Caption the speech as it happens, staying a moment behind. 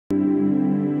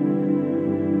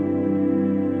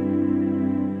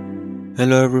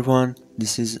Hello everyone,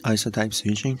 this is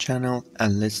IsoTypeSwitching channel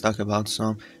and let's talk about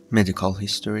some medical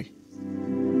history.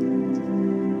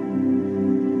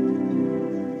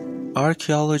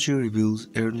 Archaeology reveals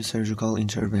early surgical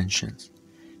interventions.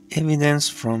 Evidence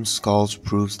from skulls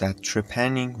proves that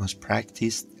trepanning was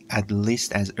practiced at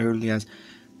least as early as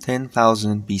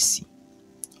 10,000 BC.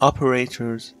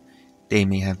 Operators, they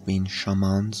may have been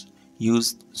shamans,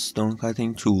 used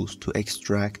stone-cutting tools to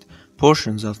extract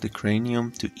portions of the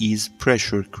cranium to ease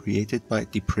pressure created by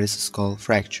depressed skull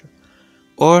fracture,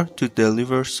 or to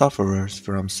deliver sufferers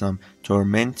from some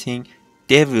tormenting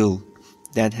devil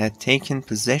that had taken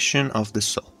possession of the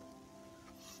soul.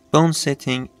 Bone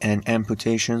setting and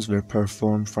amputations were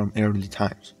performed from early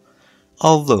times,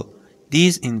 although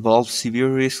these involved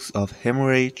severe risks of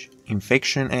hemorrhage,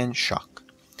 infection, and shock.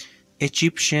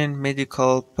 Egyptian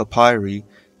medical papyri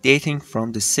dating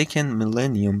from the 2nd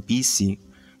millennium BC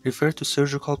refer to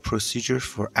surgical procedures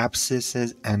for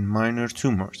abscesses and minor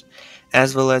tumors,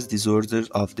 as well as disorders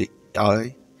of the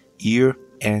eye, ear,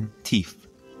 and teeth.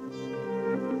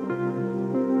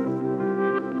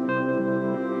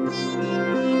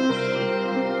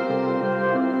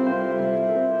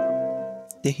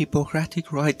 The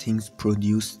Hippocratic writings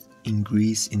produced in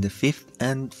Greece in the 5th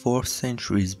and 4th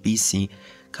centuries BC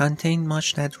contain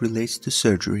much that relates to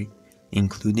surgery,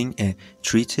 including a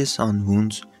treatise on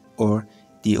wounds or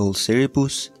De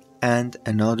ulceribus and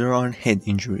another on head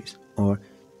injuries or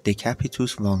De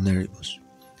capitis vulneribus.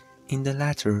 In the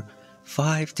latter,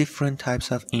 5 different types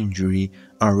of injury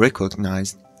are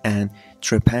recognized and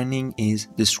trepanning is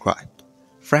described.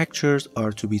 Fractures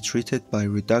are to be treated by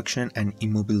reduction and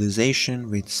immobilization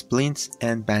with splints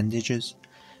and bandages.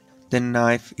 The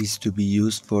knife is to be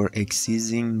used for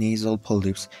excising nasal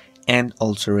polyps and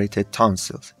ulcerated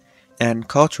tonsils, and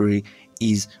cautery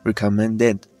is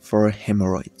recommended for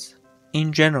hemorrhoids.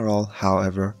 In general,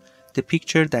 however, the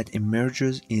picture that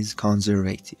emerges is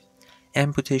conservative.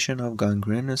 Amputation of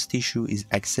gangrenous tissue is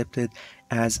accepted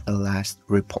as a last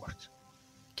report.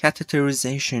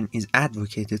 Catheterization is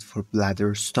advocated for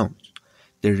bladder stones.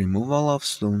 The removal of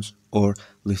stones or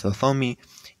lithotomy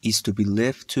is to be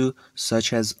left to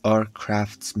such as are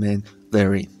craftsmen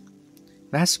therein.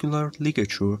 Vascular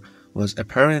ligature was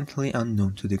apparently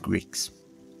unknown to the Greeks.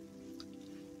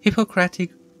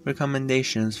 Hippocratic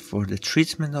recommendations for the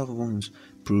treatment of wounds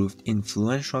proved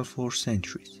influential for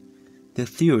centuries. The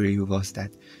theory was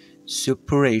that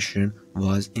suppuration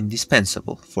was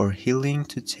indispensable for healing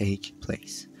to take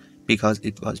place, because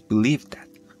it was believed that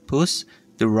pus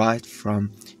derived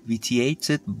from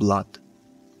vitiated blood.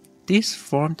 This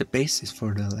formed the basis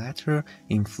for the later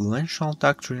influential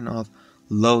doctrine of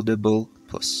laudable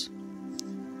pus.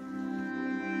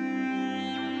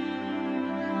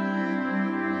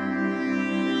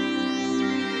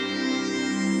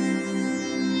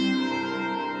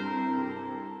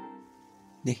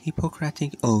 The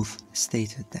Hippocratic Oath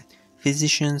stated that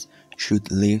physicians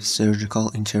should leave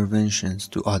surgical interventions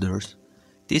to others.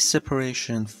 This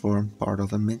separation formed part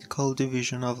of a medical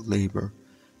division of labor,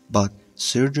 but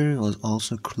surgery was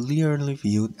also clearly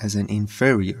viewed as an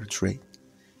inferior trade,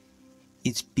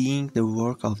 it being the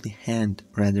work of the hand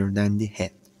rather than the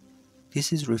head.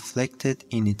 This is reflected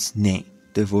in its name.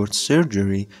 The word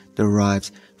surgery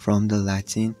derives from the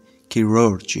Latin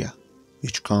chirurgia,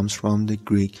 which comes from the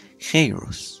Greek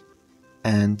cheiros,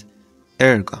 and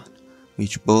ergon,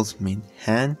 which both mean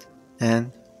hand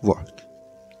and work.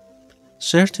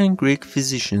 Certain Greek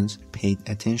physicians paid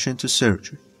attention to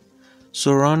surgery.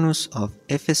 Soranus of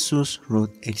Ephesus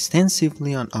wrote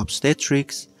extensively on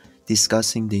obstetrics,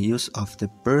 discussing the use of the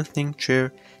birthing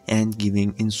chair and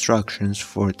giving instructions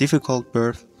for difficult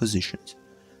birth positions.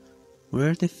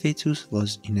 Where the fetus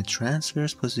was in a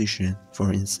transverse position,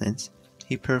 for instance,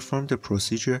 he performed a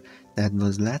procedure that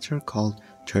was later called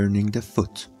turning the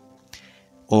foot,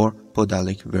 or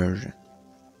podalic version,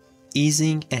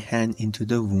 easing a hand into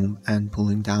the womb and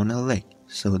pulling down a leg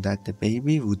so that the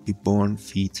baby would be born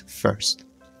feet first.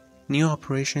 New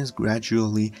operations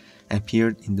gradually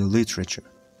appeared in the literature.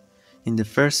 In the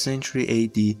 1st century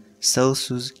AD,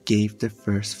 Celsus gave the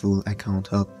first full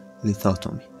account of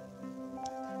lithotomy.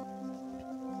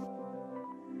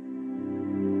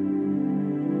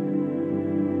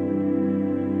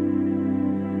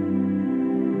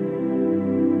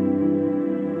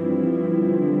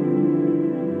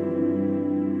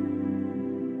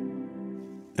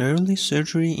 Early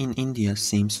surgery in India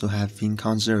seems to have been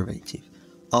conservative,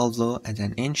 although at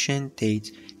an ancient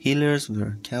date healers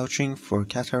were couching for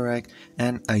cataract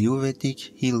and Ayurvedic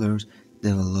healers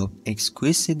developed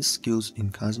exquisite skills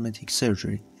in cosmetic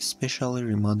surgery, especially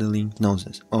remodeling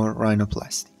noses or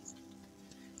rhinoplasty.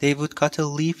 They would cut a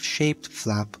leaf-shaped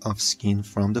flap of skin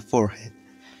from the forehead,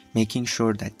 making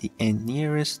sure that the end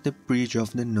nearest the bridge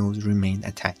of the nose remained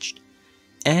attached.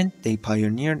 And they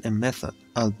pioneered a method,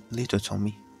 of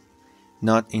lithotomy,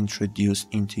 not introduced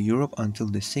into Europe until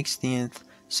the 16th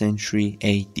century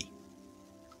AD.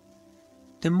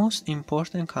 The most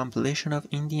important compilation of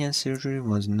Indian surgery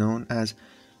was known as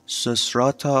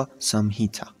Susrata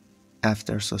Samhita,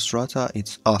 after Susrata,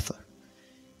 its author.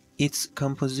 Its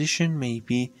composition may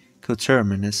be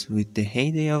coterminous with the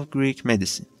heyday of Greek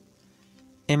medicine.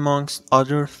 Amongst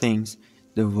other things,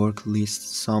 the work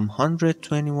lists some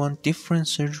 121 different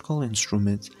surgical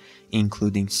instruments,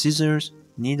 including scissors,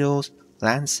 needles,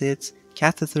 lancets,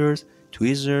 catheters,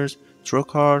 tweezers,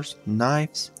 trocars,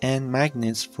 knives, and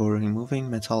magnets for removing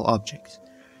metal objects.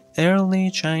 Early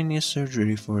Chinese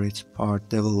surgery, for its part,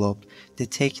 developed the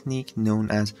technique known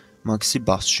as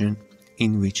moxibustion,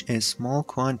 in which a small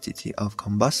quantity of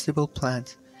combustible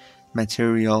plant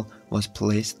material was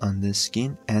placed on the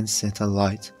skin and set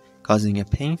alight, causing a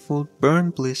painful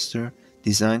burn blister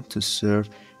designed to serve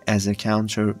as a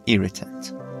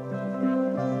counter-irritant.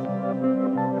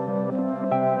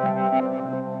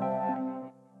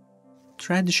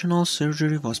 Traditional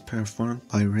surgery was performed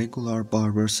by regular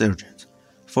barber surgeons,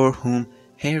 for whom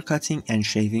haircutting and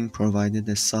shaving provided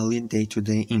a solid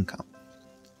day-to-day income.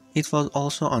 It was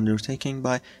also undertaken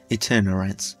by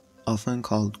itinerants, often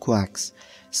called quacks,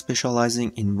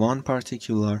 specializing in one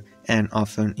particular and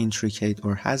often intricate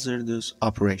or hazardous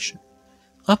operation.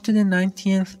 Up to the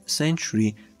 19th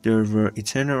century, there were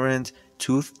itinerant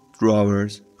tooth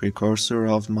drawers, precursor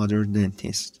of modern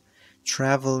dentists,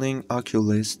 traveling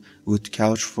oculists would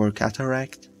couch for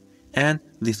cataract, and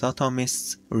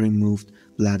lithotomists removed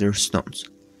bladder stones.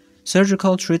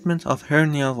 Surgical treatment of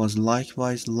hernia was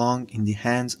likewise long in the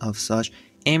hands of such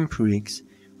empirics.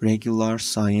 Regular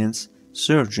science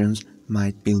surgeons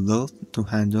might be loath to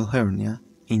handle hernia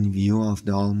in view of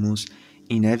the almost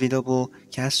inevitable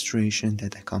castration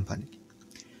that accompanied.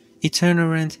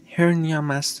 Itinerant hernia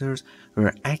masters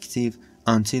were active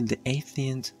until the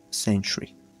 18th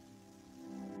century.